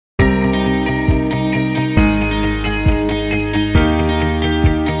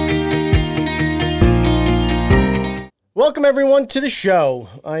Welcome, everyone, to the show.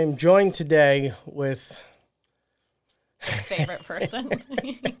 I am joined today with... His favorite person.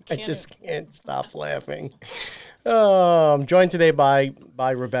 I just can't stop laughing. I'm joined today by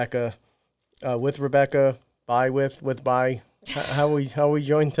Rebecca, with Rebecca, by. How are we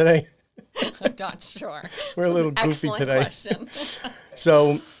joined today? I'm not sure. We're a little goofy Excellent today. Question.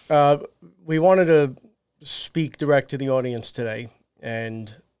 So we wanted to speak direct to the audience today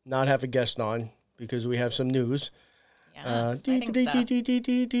and not have a guest on because we have some news. Yeah, exciting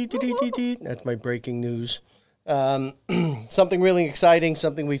stuff. That's my breaking news. Something really exciting,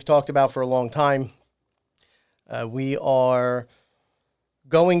 something we've talked about for a long time. We are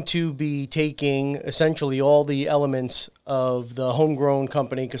going to be taking essentially all the elements of the homegrown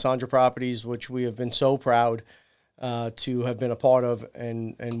company, Cassandra Properties, which we have been so proud to have been a part of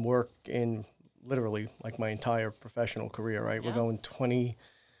and work in literally like my entire professional career, right? Yeah. We're going 20,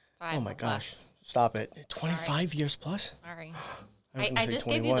 Five oh my gosh, plus. stop it, 25 years plus? Sorry. was gonna I say just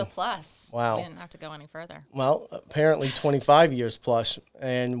 21. gave you the plus. Wow. We didn't have to go any further. Well, apparently 25 years plus,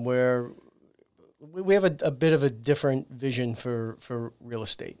 and we have a bit of a different vision for real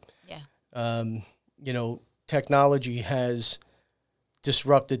estate. Yeah. Technology has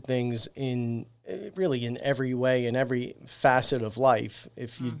disrupted things in every way, in every facet of life.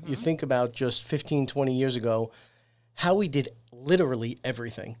 If you think about just 15, 20 years ago, how we did literally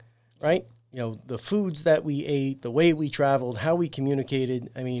everything, right? The foods that we ate, the way we traveled, how we communicated.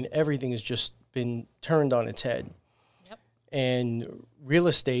 I mean, everything has just been turned on its head. Yep. And real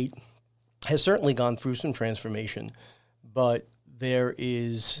estate has certainly gone through some transformation, but there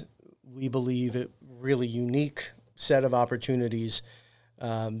is, we believe, a really unique set of opportunities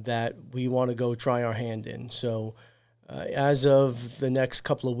that we want to go try our hand in. So as of the next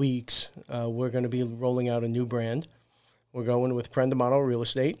couple of weeks, we're going to be rolling out a new brand. We're going with Prendamano Real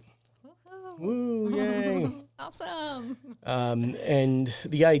Estate. Woo, yay. Awesome. And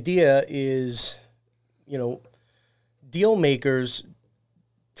the idea is, deal makers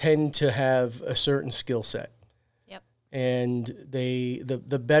tend to have a certain skill set. Yep. And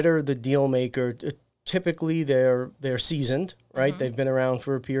the better the deal maker, typically they're seasoned, right? They've been around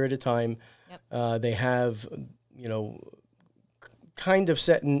for a period of time. Yep. They have, kind of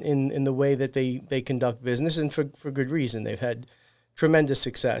set in the way that they conduct business, and for good reason. They've had tremendous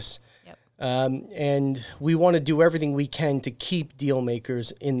success. Yep. And we want to do everything we can to keep deal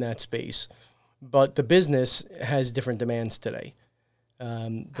makers in that space. But the business has different demands today.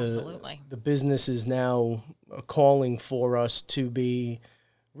 Absolutely. The business is now calling for us to be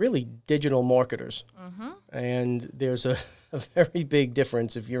really digital marketers. And there's a very big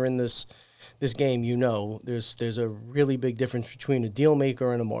difference. If you're in this game, there's a really big difference between a deal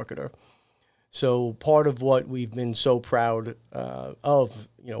maker and a marketer. So part of what we've been so proud of,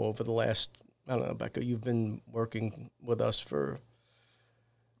 over the last, I don't know, Becca, you've been working with us for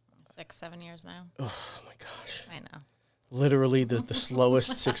 6-7 years now. Oh my gosh. I know. Literally the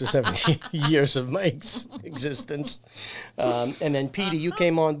slowest 6 or 7 years of my existence. And then, Petey, you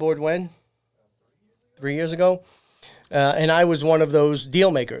came on board when? 3 years ago? And I was one of those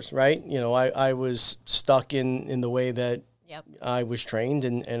deal makers, right? I was stuck in the way that Yep. I was trained,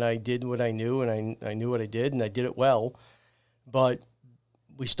 and I did what I knew, and I knew what I did, and I did it well. But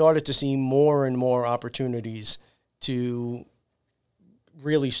we started to see more and more opportunities to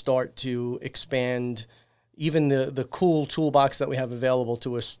really start to expand even the cool toolbox that we have available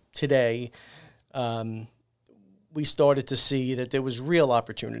to us today. We started to see that there was real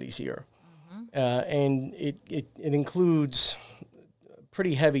opportunities here. And it includes a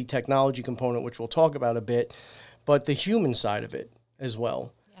pretty heavy technology component, which we'll talk about a bit, but the human side of it as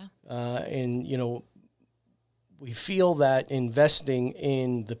well. Yeah. And we feel that investing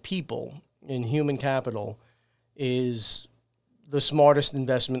in the people, in human capital, is the smartest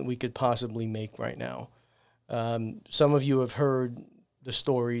investment we could possibly make right now. Some of you have heard the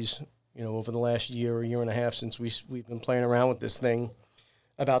stories, over the last year or year and a half since we've been playing around with this thing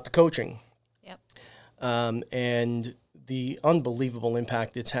about the coaching. Yep. And the unbelievable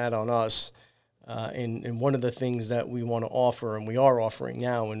impact it's had on us. And one of the things that we want to offer, and we are offering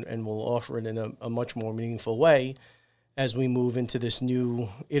now, and we'll offer it in a much more meaningful way as we move into this new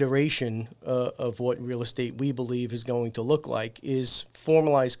iteration of what real estate we believe is going to look like, is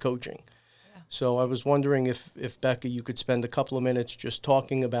formalized coaching. Yeah. So I was wondering if Becca, you could spend a couple of minutes just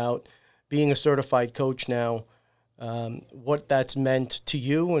talking about being a certified coach now, what that's meant to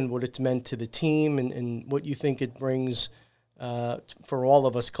you and what it's meant to the team, and what you think it brings for all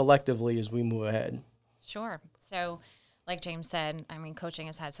of us collectively as we move ahead. Sure. So like James said, coaching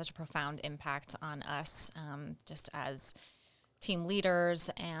has had such a profound impact on us, just as team leaders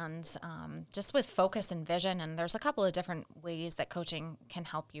and just with focus and vision. And there's a couple of different ways that coaching can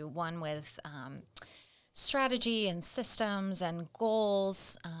help you. One with strategy and systems and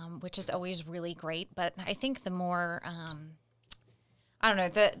goals, which is always really great. But I think the more, I don't know,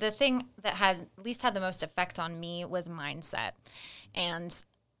 the thing that has at least had the most effect on me was mindset. And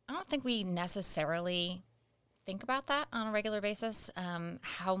I don't think we necessarily think about that on a regular basis,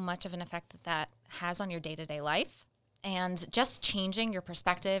 how much of an effect that has on your day-to-day life. And just changing your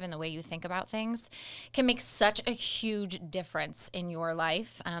perspective and the way you think about things can make such a huge difference in your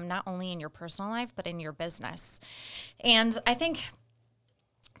life, not only in your personal life, but in your business. And I think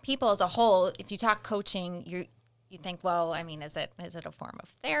people as a whole, if you talk coaching, you think, well, I mean, is it a form of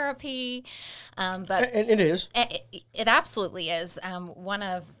therapy? But it is. It absolutely is.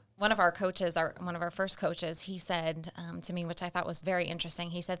 One of our coaches, one of our first coaches, he said to me, which I thought was very interesting.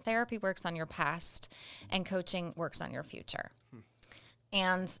 He said, therapy works on your past and coaching works on your future.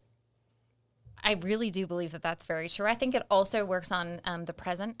 And I really do believe that that's very true. I think it also works on the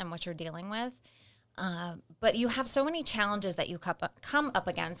present and what you're dealing with. But you have so many challenges that you come up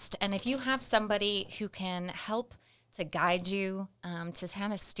against. And if you have somebody who can help to guide you, to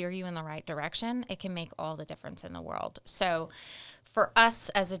kind of steer you in the right direction, it can make all the difference in the world. So for us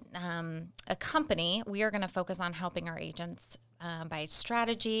as a company, we are going to focus on helping our agents by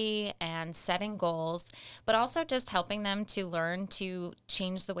strategy and setting goals, but also just helping them to learn to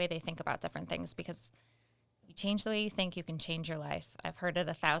change the way they think about different things, because you change the way you think, you can change your life. I've heard it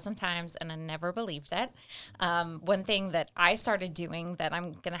 1,000 times and I never believed it. One thing that I started doing that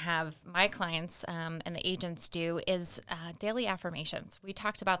I'm going to have my clients and the agents do is daily affirmations. We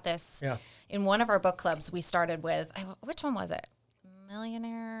talked about this in one of our book clubs. We started with, which one was it? A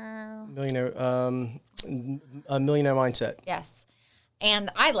millionaire mindset. Yes.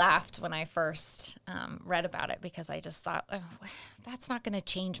 And I laughed when I first read about it, because I just thought, oh, that's not going to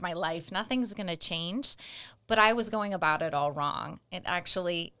change my life. Nothing's going to change. But I was going about it all wrong. It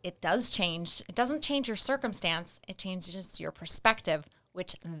does change. It doesn't change your circumstance. It changes your perspective,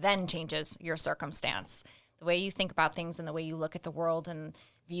 which then changes your circumstance. The way you think about things and the way you look at the world and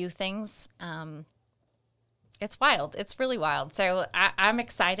view things, it's wild. It's really wild. So I'm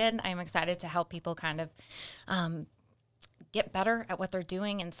excited. I'm excited to help people kind of get better at what they're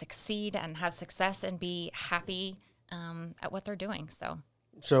doing and succeed and have success and be happy at what they're doing. So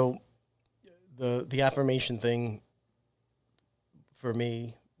the affirmation thing for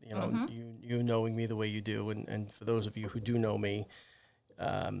me, you know, you knowing me the way you do, and for those of you who do know me,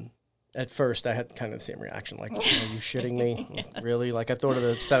 at first I had kind of the same reaction, like, are you shitting me? Yes. Really? Like, I thought of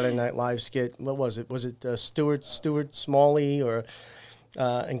the Saturday Night Live skit. What was it? Was it Stuart Smalley or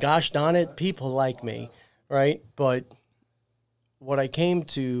and gosh darn it, people like me, right? But what I came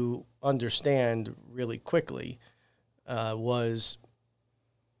to understand really quickly was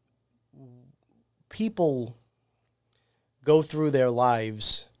people go through their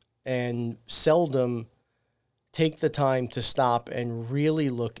lives and seldom take the time to stop and really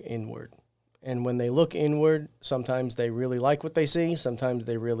look inward. And when they look inward, sometimes they really like what they see. Sometimes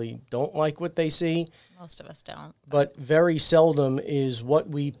they really don't like what they see. Most of us don't. But very seldom is what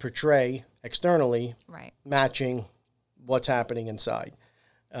we portray externally matching what's happening inside.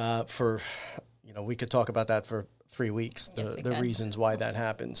 We could talk about that for 3 weeks, the reasons why that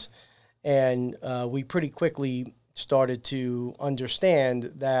happens. And we pretty quickly started to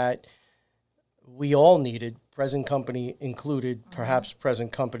understand that we all needed, present company included, perhaps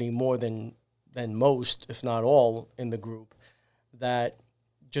present company more than most, if not all, in the group, that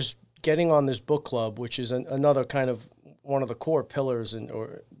just getting on this book club, which is another kind of one of the core pillars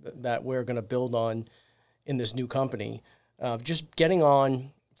that we're going to build on in this new company, just getting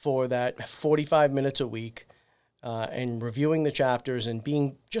on for that 45 minutes a week and reviewing the chapters and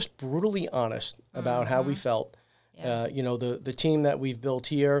being just brutally honest about how we felt. Yeah. The team that we've built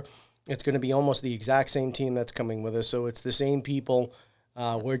here, it's going to be almost the exact same team that's coming with us. So it's the same people.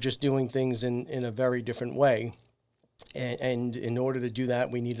 We're just doing things in a very different way. And in order to do that,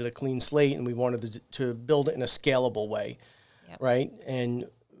 we needed a clean slate, and we wanted to build it in a scalable way, right? And,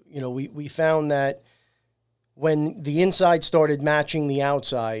 we found that when the inside started matching the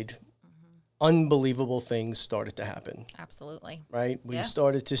outside, unbelievable things started to happen. Absolutely. Right? We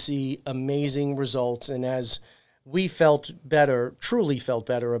started to see amazing results. And as we truly felt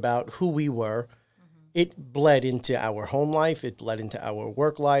better about who we were, it bled into our home life. It bled into our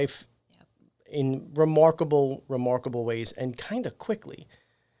work life in remarkable ways, and kind of quickly.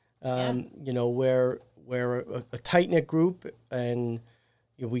 We're a tight-knit group, and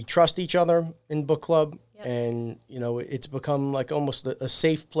we trust each other in book club. And, it's become like almost a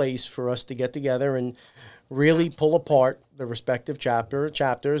safe place for us to get together and really pull apart the respective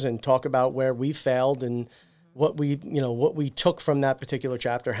chapters and talk about where we failed and what we took from that particular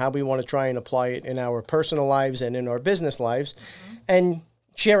chapter, how we want to try and apply it in our personal lives and in our business lives, and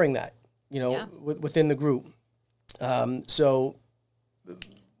sharing that, within the group. So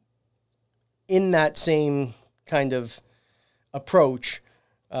in that same kind of approach,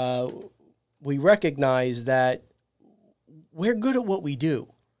 we recognize that we're good at what we do.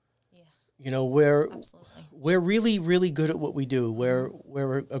 Yeah. We're really, really good at what we do.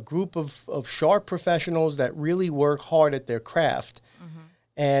 We're a group of sharp professionals that really work hard at their craft.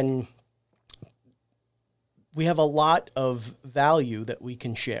 And we have a lot of value that we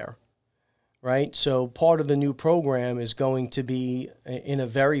can share, right? So part of the new program is going to be, in a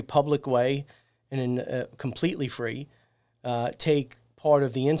very public way and completely free, take part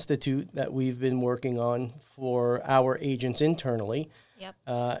of the institute that we've been working on for our agents internally,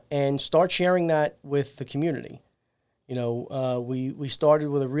 and start sharing that with the community. We started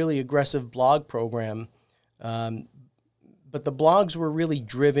with a really aggressive blog program, but the blogs were really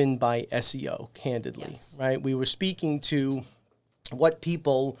driven by SEO, candidly, right? We were speaking to what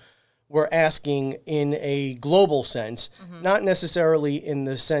people were asking in a global sense, not necessarily in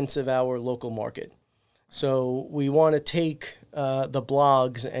the sense of our local market. So we want to take the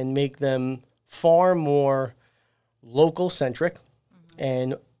blogs and make them far more local-centric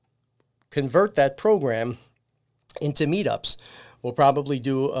and convert that program into meetups. We'll probably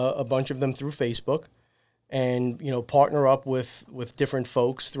do a bunch of them through Facebook and, partner up with different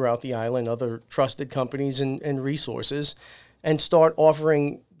folks throughout the island, other trusted companies and resources, and start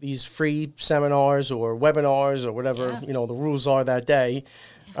offering these free seminars or webinars or whatever, the rules are that day,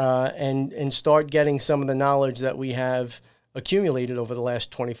 and start getting some of the knowledge that we have accumulated over the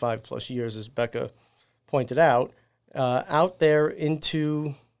last 25 plus years, as Becca pointed out there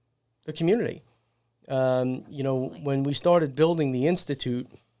into the community. When we started building the Institute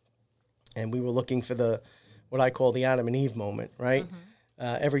and we were looking for what I call the Adam and Eve moment, right?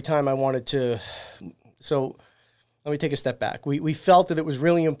 Every time I wanted to, so let me take a step back. We felt that it was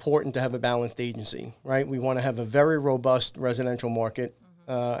really important to have a balanced agency, right? We want to have a very robust residential market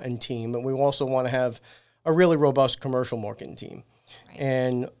and team, and we also want to have a really robust commercial marketing team. Right.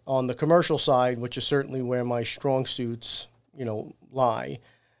 And on the commercial side, which is certainly where my strong suits, lie,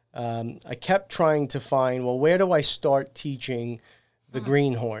 I kept trying to find, where do I start teaching the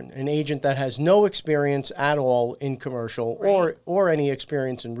greenhorn, an agent that has no experience at all in commercial or any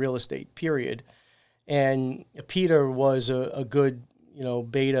experience in real estate, period. And Peter was a good,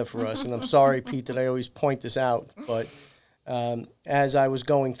 beta for us. And I'm sorry, Pete, that I always point this out, but as I was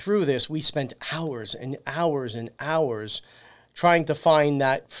going through this, we spent hours and hours and hours trying to find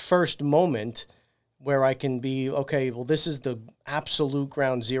that first moment where I can be, this is the absolute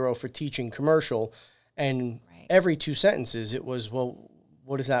ground zero for teaching commercial. And every two sentences, it was,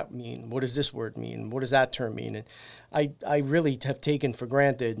 what does that mean? What does this word mean? What does that term mean? And I really have taken for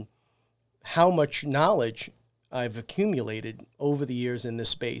granted how much knowledge I've accumulated over the years in this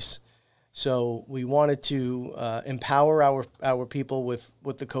space. So we wanted to empower our people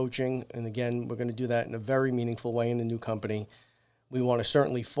with the coaching. And again, we're going to do that in a very meaningful way in the new company. We want to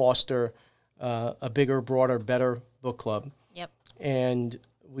certainly foster a bigger, broader, better book club. Yep. And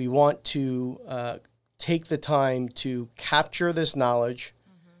we want to take the time to capture this knowledge,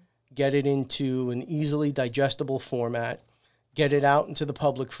 get it into an easily digestible format, get it out into the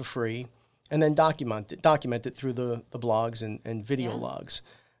public for free, and then document it through the blogs and video logs.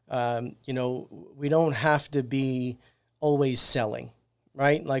 We don't have to be always selling,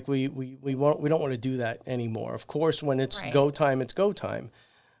 right? Like we don't want to do that anymore. Of course, when it's go time, it's go time.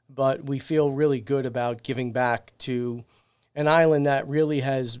 But we feel really good about giving back to an island that really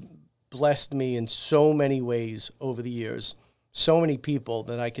has blessed me in so many ways over the years. So many people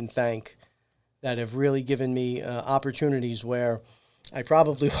that I can thank that have really given me opportunities where I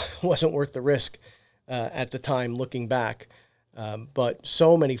probably wasn't worth the risk at the time looking back. But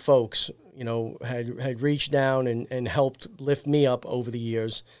so many folks, had reached down and helped lift me up over the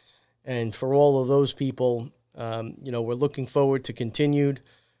years. And for all of those people, we're looking forward to continued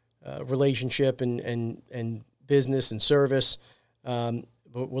relationship and business and service.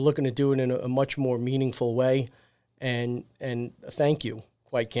 But we're looking to do it in a much more meaningful way. And thank you,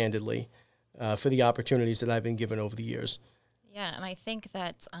 quite candidly, for the opportunities that I've been given over the years. Yeah, and I think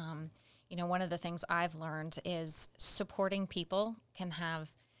that, one of the things I've learned is supporting people can have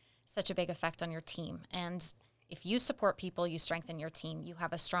such a big effect on your team. And if you support people, you strengthen your team. You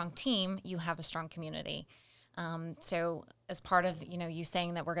have a strong team, you have a strong community. So as part of, you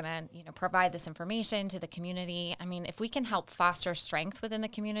saying that we're going to, provide this information to the community, I mean, if we can help foster strength within the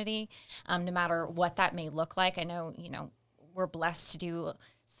community, no matter what that may look like, I know, we're blessed to do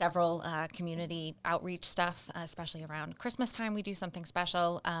several community outreach stuff, especially around Christmas time. We do something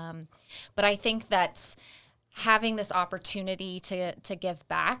special. But I think that having this opportunity to give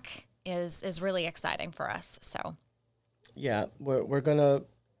back is really exciting for us. So, yeah, we're gonna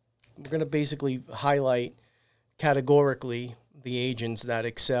basically highlight categorically the agents that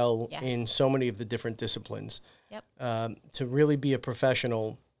excel in so many of the different disciplines. Yep. To really be a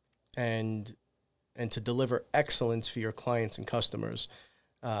professional and to deliver excellence for your clients and customers,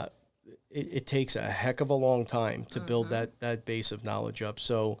 it takes a heck of a long time to build that base of knowledge up.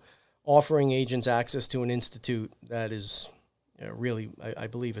 So offering agents access to an institute that is really, I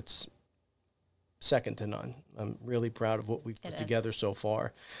believe it's second to none. I'm really proud of what we've put together so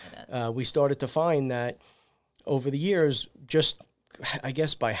far. We started to find that over the years, just I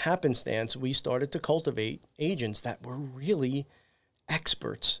guess by happenstance, we started to cultivate agents that were really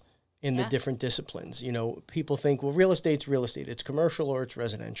experts in the different disciplines. People think, well, real estate's real estate. It's commercial or it's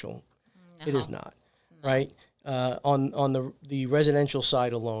residential. No. It is not, right? On the residential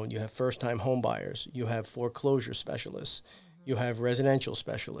side alone, you have first-time home buyers. You have foreclosure specialists. You have residential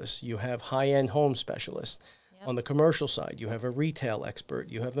specialists. You have high-end home specialists. Yep. On the commercial side, you have a retail expert.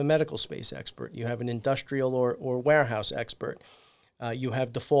 You have a medical space expert. You have an industrial or warehouse expert. You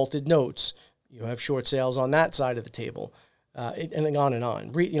have defaulted notes. You have short sales on that side of the table. And then on and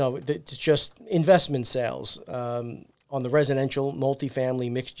on. It's just investment sales on the residential,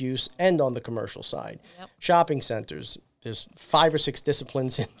 multifamily, mixed use, and on the commercial side. Yep. Shopping centers. There's 5 or 6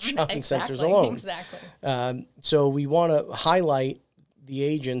 disciplines in shopping centers alone. Exactly. So we want to highlight the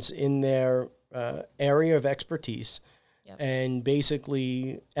agents in their area of expertise, and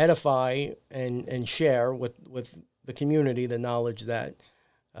basically edify and share with the community the knowledge that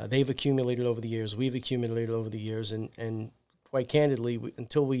they've accumulated over the years, we've accumulated over the years, and quite candidly,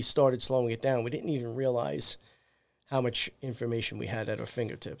 until we started slowing it down, we didn't even realize how much information we had at our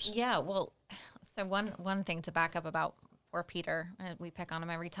fingertips. Yeah, well, so one thing to back up about poor Peter, we pick on him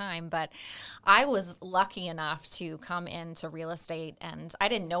every time, but I was lucky enough to come into real estate, and I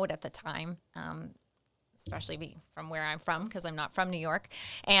didn't know it at the time, especially from where I'm from, because I'm not from New York,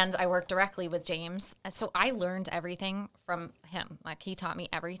 and I worked directly with James. So I learned everything from him. Like, he taught me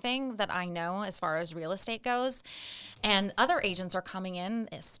everything that I know as far as real estate goes. And other agents are coming in,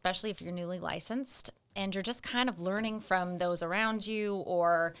 especially if you're newly licensed, and you're just kind of learning from those around you,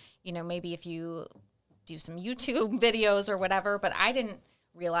 or, maybe if you do some YouTube videos or whatever, but I didn't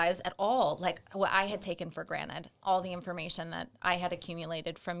realize at all, like, what I had taken for granted, all the information that I had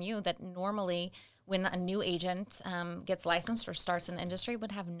accumulated from you that normally when a new agent gets licensed or starts in the industry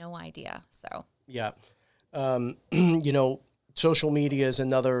would have no idea. So yeah, social media is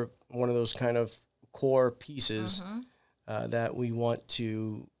another one of those kind of core pieces that we want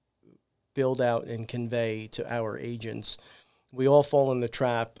to build out and convey to our agents. We all fall in the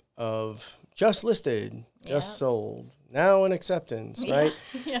trap of just listed, just sold, now in acceptance, right?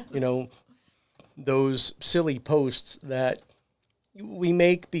 Yes. Those silly posts that we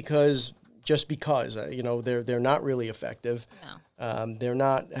make because they're not really effective. No. They're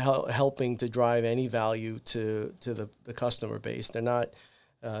not helping to drive any value to the customer base. They're not.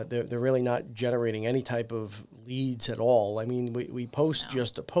 They're really not generating any type of leads at all. I mean, we post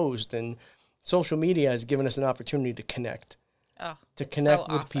just to post, and social media has given us an opportunity to connect,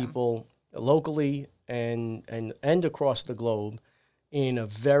 with people locally and across the globe in a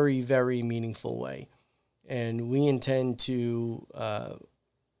very, very meaningful way. And we intend to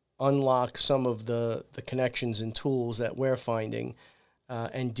unlock some of the connections and tools that we're finding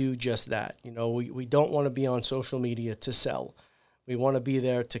and do just that. We don't want to be on social media to sell. We want to be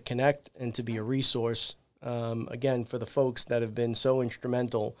there to connect and to be a resource, again, for the folks that have been so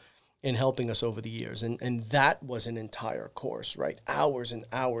instrumental in helping us over the years. And that was an entire course, right? Hours and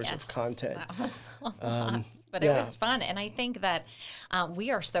hours of content. That was a lot, but it was fun. And I think that we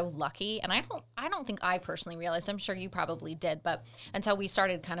are so lucky. And I don't think I personally realized, I'm sure you probably did, but until we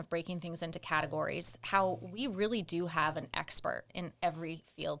started kind of breaking things into categories, how we really do have an expert in every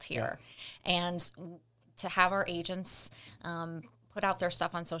field here. Yeah. And to have our agents put out their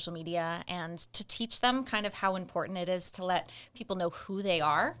stuff on social media and to teach them kind of how important it is to let people know who they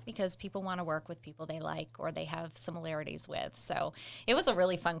are, because people want to work with people they like or they have similarities with. So it was a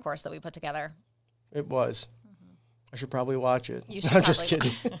really fun course that we put together. It was. I should probably watch it. You should. I'm just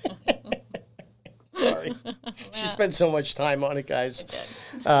kidding. Sorry. She spent so much time on it, guys.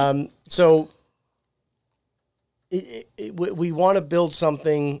 So we want to build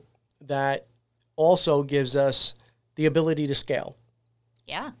something that also gives us the ability to scale.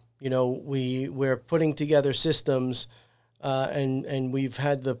 Yeah. You know, we're putting together systems, and we've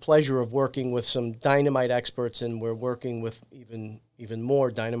had the pleasure of working with some dynamite experts, and we're working with even more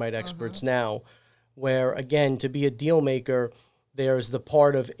dynamite experts now, where, again, to be a deal maker, there's the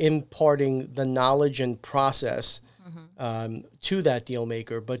part of imparting the knowledge and process to that deal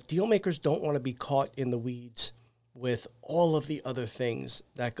maker. But deal makers don't want to be caught in the weeds with all of the other things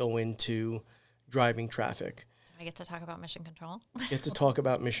that go into driving traffic. I get to talk about mission control. Get to talk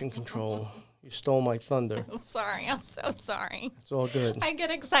about mission control. You stole my thunder. Sorry, I'm so sorry. It's all good. I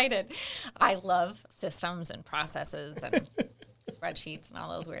get excited. I love systems and processes and spreadsheets and all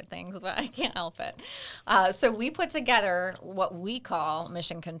those weird things, but I can't help it. So we put together what we call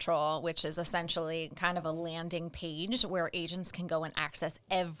mission control, which is essentially kind of a landing page where agents can go and access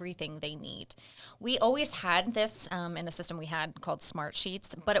everything they need. We always had this in the system we had called Smart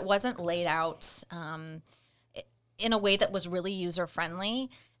Sheets, but it wasn't laid out in a way that was really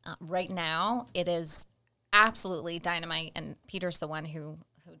user-friendly. Right now, it is absolutely dynamite, and Peter's the one who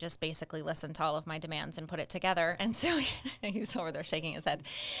just basically listened to all of my demands and put it together. And so he's over there shaking his head.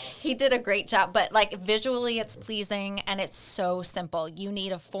 He did a great job, but like visually it's pleasing and it's so simple. You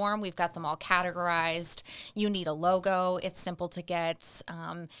need a form. We've got them all categorized. You need a logo. It's simple to get.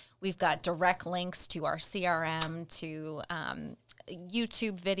 We've got direct links to our CRM, to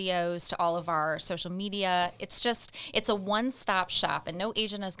YouTube videos, to all of our social media. It's a one-stop shop, and no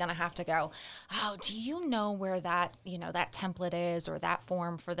agent is going to have to go, oh, do you know where that template is or that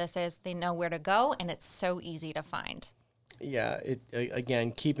form for this is? They know where to go, and it's so easy to find. Yeah,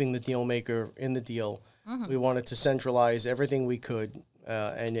 again, keeping the deal maker in the deal. We wanted to centralize everything we could.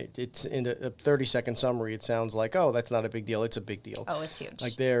 And it's in a 30-second summary. It sounds like, oh, that's not a big deal. It's a big deal. Oh, it's huge.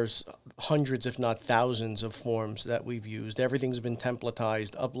 Like there's hundreds, if not thousands, of forms that we've used. Everything's been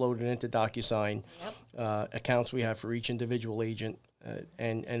templatized, uploaded into DocuSign. Accounts we have for each individual agent,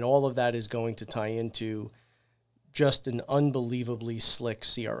 and all of that is going to tie into just an unbelievably slick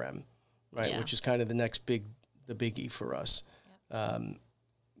CRM, right? Which is kind of the biggie for us.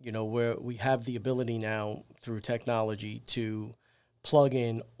 Where we have the ability now through technology to plug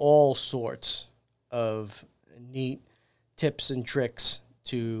in all sorts of neat tips and tricks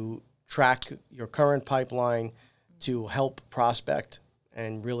to track your current pipeline, to help prospect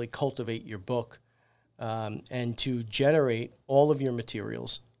and really cultivate your book, and to generate all of your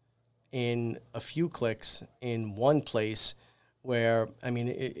materials in a few clicks in one place where,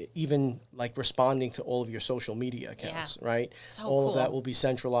 even like responding to all of your social media accounts, right? So all cool. of that will be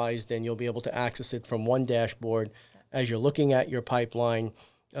centralized, and you'll be able to access it from one dashboard. As you're looking at your pipeline,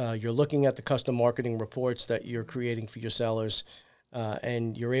 you're looking at the custom marketing reports that you're creating for your sellers,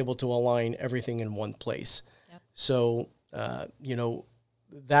 and you're able to align everything in one place. Yep. So,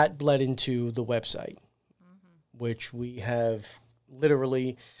 that bled into the website, which we have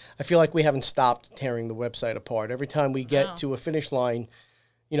literally, I feel like we haven't stopped tearing the website apart. Every time we get to a finish line,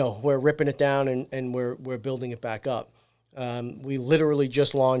 we're ripping it down and we're building it back up. We literally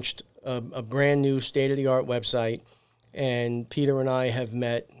just launched a brand new state-of-the-art website. And Peter and I have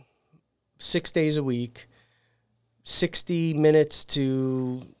met 6 days a week, 60 minutes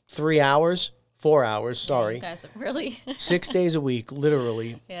to 3 hours, 4 hours, sorry. You guys really 6 days a week,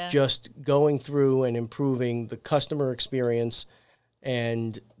 literally, just going through and improving the customer experience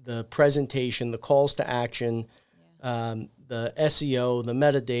and the presentation, the calls to action, the SEO, the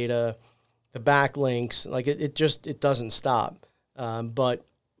metadata, the backlinks. Like it doesn't stop. But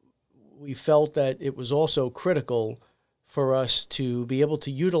we felt that it was also critical for us to be able to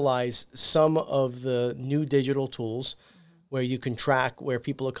utilize some of the new digital tools where you can track where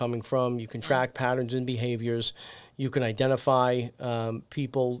people are coming from, you can track patterns and behaviors, you can identify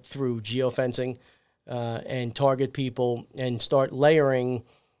people through geofencing and target people and start layering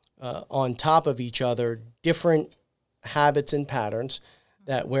on top of each other different habits and patterns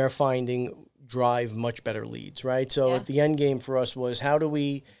that we're finding drive much better leads, right? So at the end game for us was, how do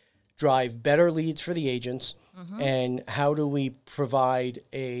we drive better leads for the agents, and how do we provide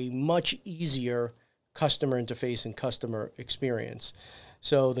a much easier customer interface and customer experience?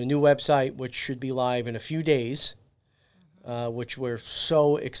 So the new website, which should be live in a few days, which we're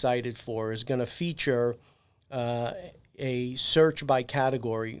so excited for, is going to feature a search by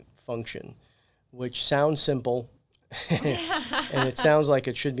category function, which sounds simple, and it sounds like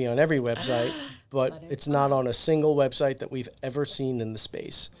it should be on every website, but it's not on a single website that we've ever seen in the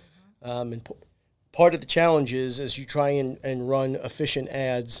space. And part of the challenge is as you try and run efficient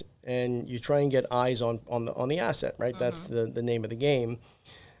ads and you try and get eyes on the asset, right? That's the name of the game.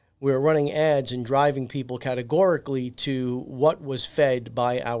 We're running ads and driving people categorically to what was fed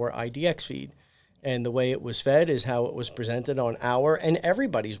by our IDX feed. And the way it was fed is how it was presented on our and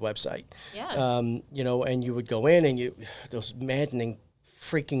everybody's website. Yeah. You know, and you would go in and those maddening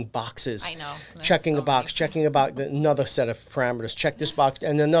freaking boxes. I know. There's Checking so a box, many. checking about another set of parameters, check this box,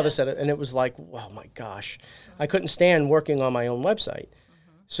 and another set of, and it was like, oh my gosh, I couldn't stand working on my own website.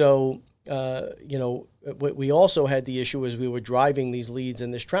 So, you know, what we also had the issue as we were driving these leads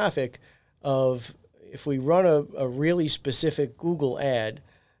and this traffic of if we run a really specific Google ad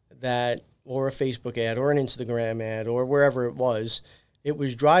that, or a Facebook ad or an Instagram ad or wherever it was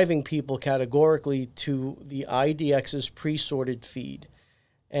driving people categorically to the IDX's pre-sorted feed.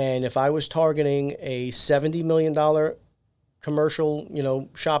 And if I was targeting a $70 million commercial, you know,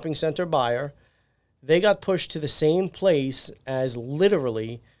 shopping center buyer, they got pushed to the same place as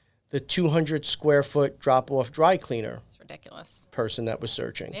literally the 200 square foot drop-off dry cleaner It's ridiculous. person that was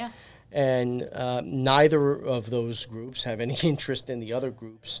searching. Yeah. And neither of those groups have any interest in the other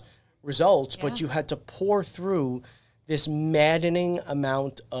group's results, but you had to pour through this maddening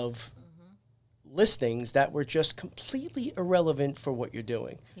amount of listings that were just completely irrelevant for what you're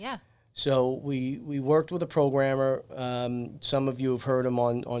doing. Yeah. So we worked with a programmer. Some of you have heard him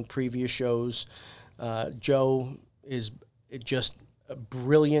on previous shows. Joe is just a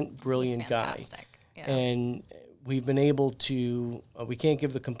brilliant He's guy. fantastic. Yeah. And we've been able to, we can't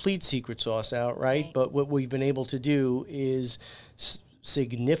give the complete secret sauce out, right? But what we've been able to do is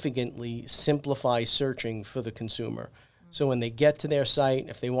significantly simplify searching for the consumer. So when they get to their site,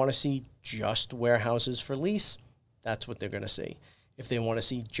 if they want to see just warehouses for lease, that's what they're going to see. If they want to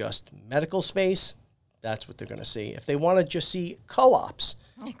see just medical space, that's what they're going to see. If they want to just see co-ops,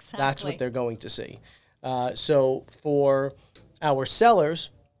 Exactly. that's what they're going to see. So for our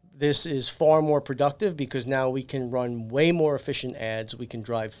sellers, this is far more productive because now we can run way more efficient ads. We can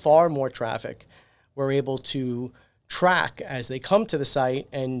drive far more traffic. We're able to track as they come to the site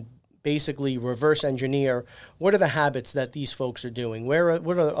and basically reverse engineer what are the habits that these folks are doing, what are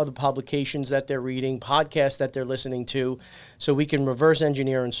the other publications that they're reading, podcasts that they're listening to, so we can reverse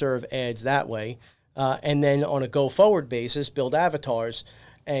engineer and serve ads that way. And then on a go-forward basis, build avatars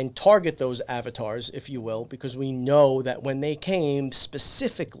and target those avatars, if you will, because we know that when they came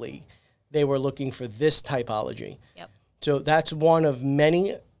specifically, they were looking for this typology. Yep. So that's one of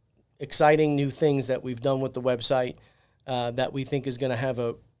many exciting new things that we've done with the website that we think is going to have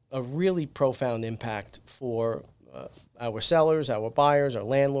a really profound impact for our sellers, our buyers, our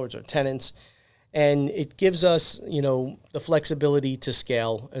landlords, our tenants. And it gives us, you know, the flexibility to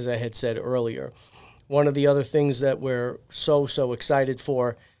scale, as I had said earlier. One of the other things that we're so excited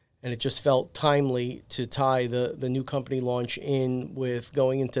for, and it just felt timely to tie the new company launch in with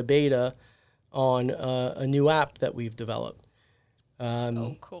going into beta on a new app that we've developed.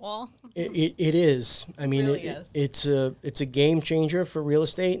 So cool. It is. I mean, really is. It's a game changer for real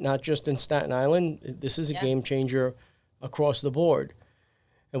estate, not just in Staten Island. This is a game changer across the board.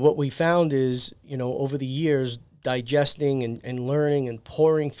 And what we found is, you know, over the years, digesting and learning and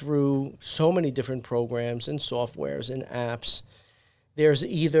pouring through so many different programs and softwares and apps, there's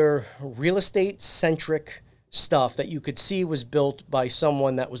either real estate-centric stuff that you could see was built by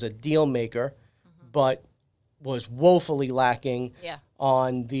someone that was a deal maker, but was woefully lacking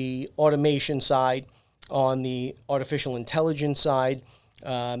on the automation side, on the artificial intelligence side.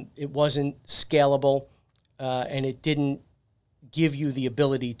 It wasn't scalable, and it didn't give you the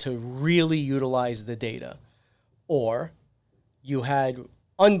ability to really utilize the data. Or you had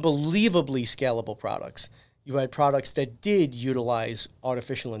unbelievably scalable products. You had products that did utilize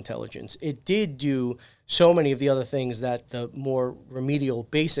artificial intelligence. It did do so many of the other things that the more remedial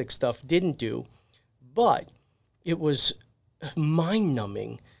basic stuff didn't do, but it was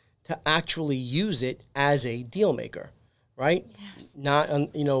mind-numbing to actually use it as a deal maker, right? Yes.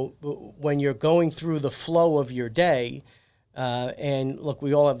 Not, you know, when you're going through the flow of your day, and look,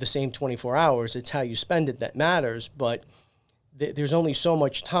 we all have the same 24 hours. It's how you spend it that matters, but there's only so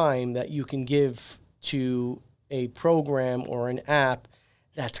much time that you can give to a program or an app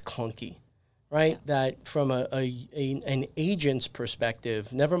that's clunky, right? That from an agent's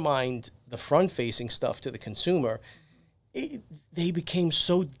perspective, never mind the front-facing stuff to the consumer, they became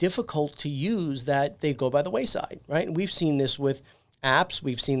so difficult to use that they go by the wayside, right? And we've seen this with apps.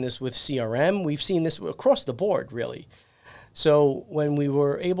 We've seen this with CRM. We've seen this across the board, really. So when we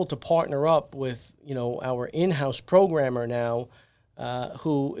were able to partner up with, you know, our in-house programmer now,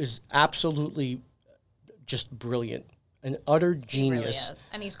 who is absolutely just brilliant, an utter genius. He really is.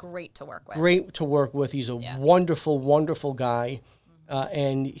 And he's great to work with. Great to work with. He's a wonderful, wonderful guy.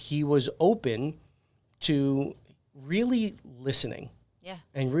 And he was open to really listening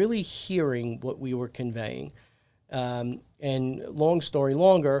and really hearing what we were conveying. And long story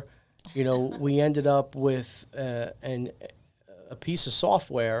longer, We ended up with a piece of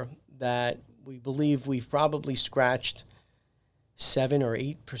software that we believe we've probably scratched 7 or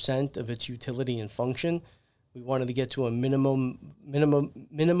 8% of its utility and function. We wanted to get to a minimum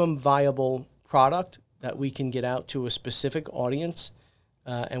viable product that we can get out to a specific audience,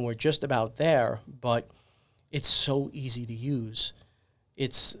 and we're just about there. But it's so easy to use.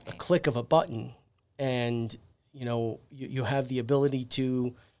 It's a click of a button, and you have the ability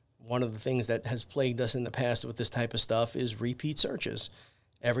to. One of the things that has plagued us in the past with this type of stuff is repeat searches.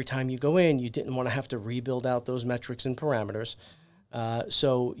 Every time you go in, you didn't want to have to rebuild out those metrics and parameters.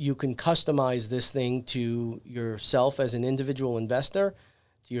 So you can customize this thing to yourself as an individual investor,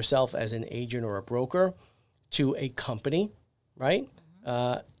 to yourself as an agent or a broker, to a company, right?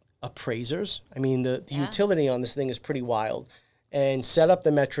 Appraisers. I mean, the utility on this thing is pretty wild. And set up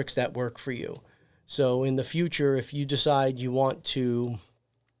the metrics that work for you. So in the future, if you decide you want to,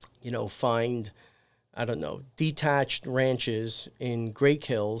 find, detached ranches in Great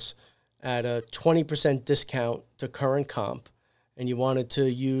Hills at a 20% discount to current comp, and you wanted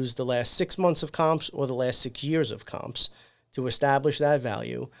to use the last 6 months of comps or the last 6 years of comps to establish that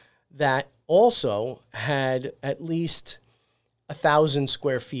value, that also had at least 1,000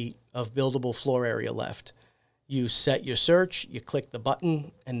 square feet of buildable floor area left. You set your search, you click the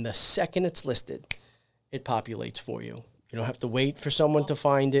button, and the second it's listed, it populates for you. You don't have to wait for someone to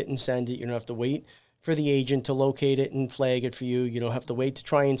find it and send it. You don't have to wait for the agent to locate it and flag it for you. You don't have to wait to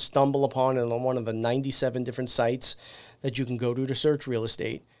try and stumble upon it on one of the 97 different sites that you can go to search real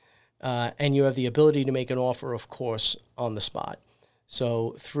estate. And you have the ability to make an offer, of course, on the spot.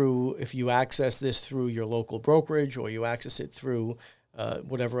 So if you access this through your local brokerage or you access it through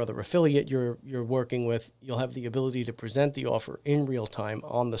whatever other affiliate you're working with, you'll have the ability to present the offer in real time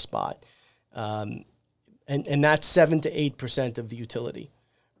on the spot. And that's 7 to 8% of the utility,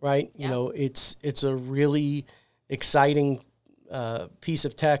 right? Yeah. It's a really exciting piece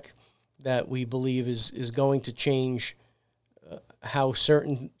of tech that we believe is going to change how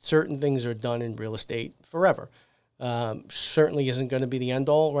certain things are done in real estate forever. Certainly isn't going to be the end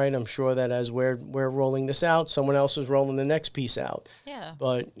all, right? I'm sure that as we're rolling this out, someone else is rolling the next piece out. Yeah.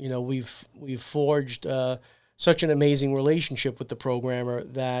 But we've forged such an amazing relationship with the programmer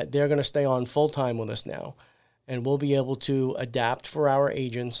that they're going to stay on full time with us now, and we'll be able to adapt for our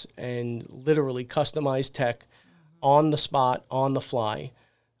agents and literally customize tech on the spot, on the fly.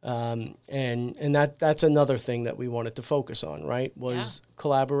 And that's another thing that we wanted to focus on, right? Was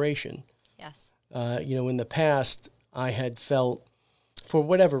collaboration. Yes. In the past, I had felt, for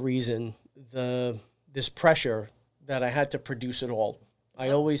whatever reason, this pressure that I had to produce it all. I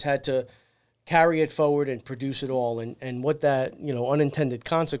always had to carry it forward and produce it all. And what that, unintended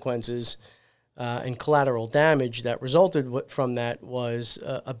consequences and collateral damage that resulted from that was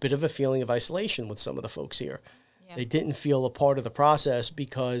a bit of a feeling of isolation with some of the folks here. Yeah. They didn't feel a part of the process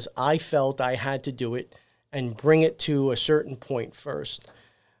because I felt I had to do it and bring it to a certain point first.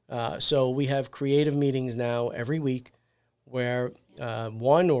 So we have creative meetings now every week where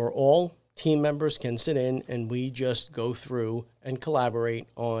one or all team members can sit in and we just go through and collaborate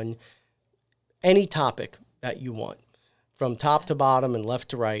on any topic that you want, from top to bottom and left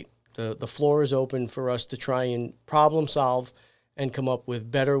to right. The floor is open for us to try and problem solve and come up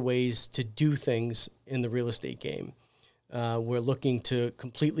with better ways to do things in the real estate game. We're looking to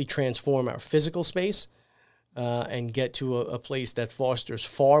completely transform our physical space and get to a place that fosters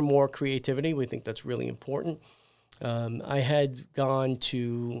far more creativity. We think that's really important. I had gone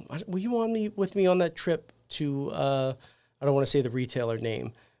to, were you with me on that trip to, I don't want to say the retailer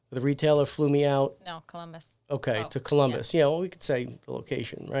name. The retailer flew me out. No, Columbus. Okay, to Columbus. Yeah, well, we could say the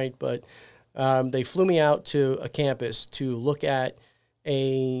location, right? But they flew me out to a campus to look at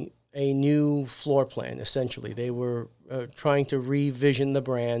a new floor plan, essentially. They were trying to revision the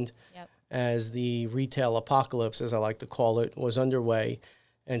brand as the retail apocalypse, as I like to call it, was underway.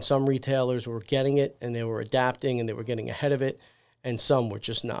 And some retailers were getting it, and they were adapting, and they were getting ahead of it, and some were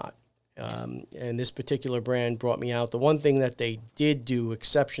just not. And this particular brand brought me out. The one thing that they did do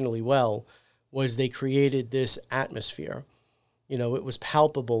exceptionally well was they created this atmosphere. It was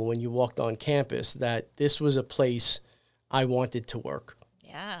palpable when you walked on campus that this was a place I wanted to work.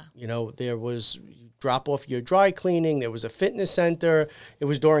 Yeah. There was, you drop off your dry cleaning. There was a fitness center. It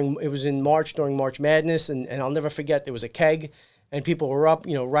was in March, during March Madness. And I'll never forget, there was a keg and people were up,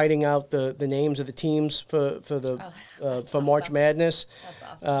 writing out the names of the teams for March Madness.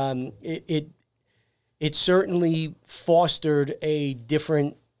 That's awesome. It certainly fostered a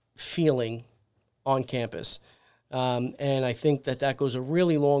different feeling on campus. And I think that goes a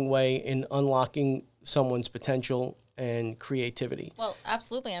really long way in unlocking someone's potential and creativity. Well,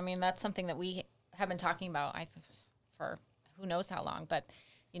 absolutely. I mean, that's something that we have been talking about for who knows how long, but,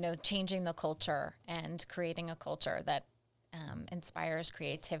 changing the culture and creating a culture that inspires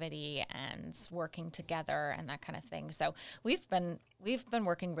creativity and working together and that kind of thing. So we've been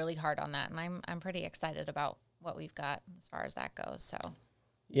working really hard on that, and I'm pretty excited about what we've got as far as that goes. So.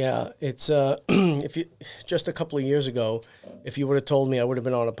 Yeah, it's if you just a couple of years ago, if you would have told me I would have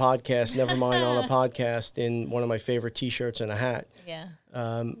been on a podcast, never mind on a podcast in one of my favorite T-shirts and a hat. Yeah.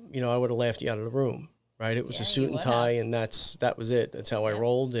 I would have laughed you out of the room, right? It was a suit and tie, and that was it. That's how I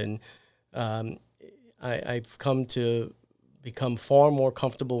rolled, and I've come to become far more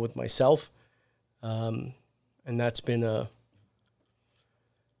comfortable with myself, and that's been an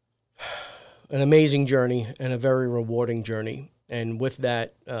amazing journey and a very rewarding journey. And with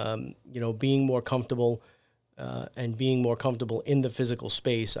that, being more comfortable and being more comfortable in the physical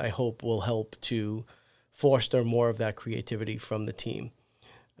space, I hope will help to foster more of that creativity from the team.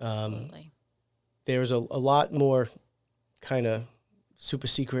 Absolutely. There's a lot more kind of super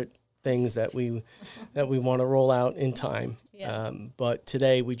secret things that we want to roll out in time. Yeah. But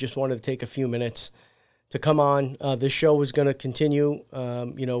today we just wanted to take a few minutes to come on. This show is going to continue.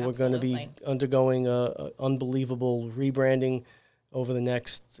 We're going to be undergoing a unbelievable rebranding over the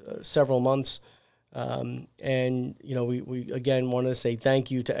next several months. We again want to say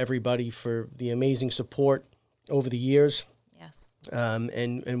thank you to everybody for the amazing support over the years. Yes.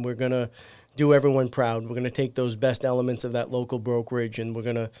 And we're going to do everyone proud. We're going to take those best elements of that local brokerage and we're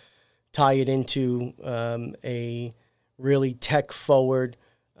going to tie it into a really tech-forward,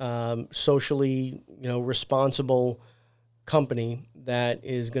 socially, responsible company that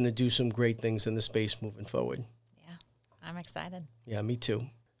is going to do some great things in the space moving forward. I'm excited. Yeah, me too.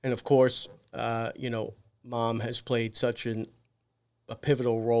 And of course, Mom has played such a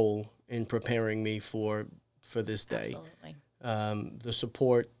pivotal role in preparing me for this day. Absolutely. The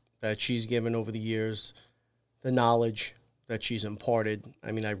support that she's given over the years, the knowledge that she's imparted.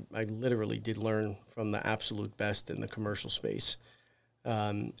 I mean, I literally did learn from the absolute best in the commercial space.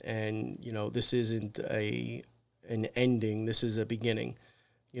 This isn't an ending. This is a beginning.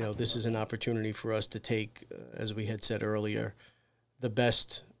 This is an opportunity for us to take, as we had said earlier, the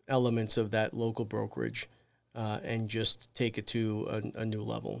best elements of that local brokerage and just take it to a new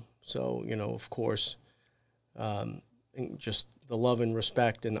level. So, of course, just the love and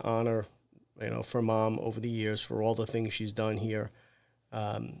respect and honor, for Mom over the years for all the things she's done here,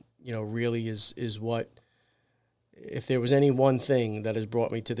 really is what, if there was any one thing that has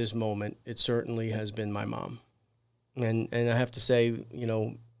brought me to this moment, it certainly has been my mom. And I have to say,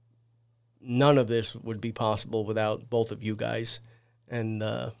 none of this would be possible without both of you guys and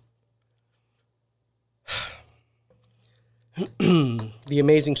the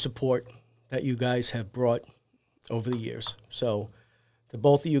amazing support that you guys have brought over the years. So to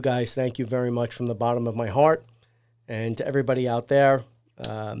both of you guys, thank you very much from the bottom of my heart. And to everybody out there,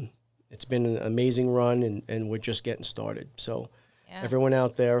 it's been an amazing run and we're just getting started. So everyone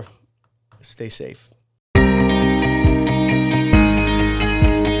out there, stay safe.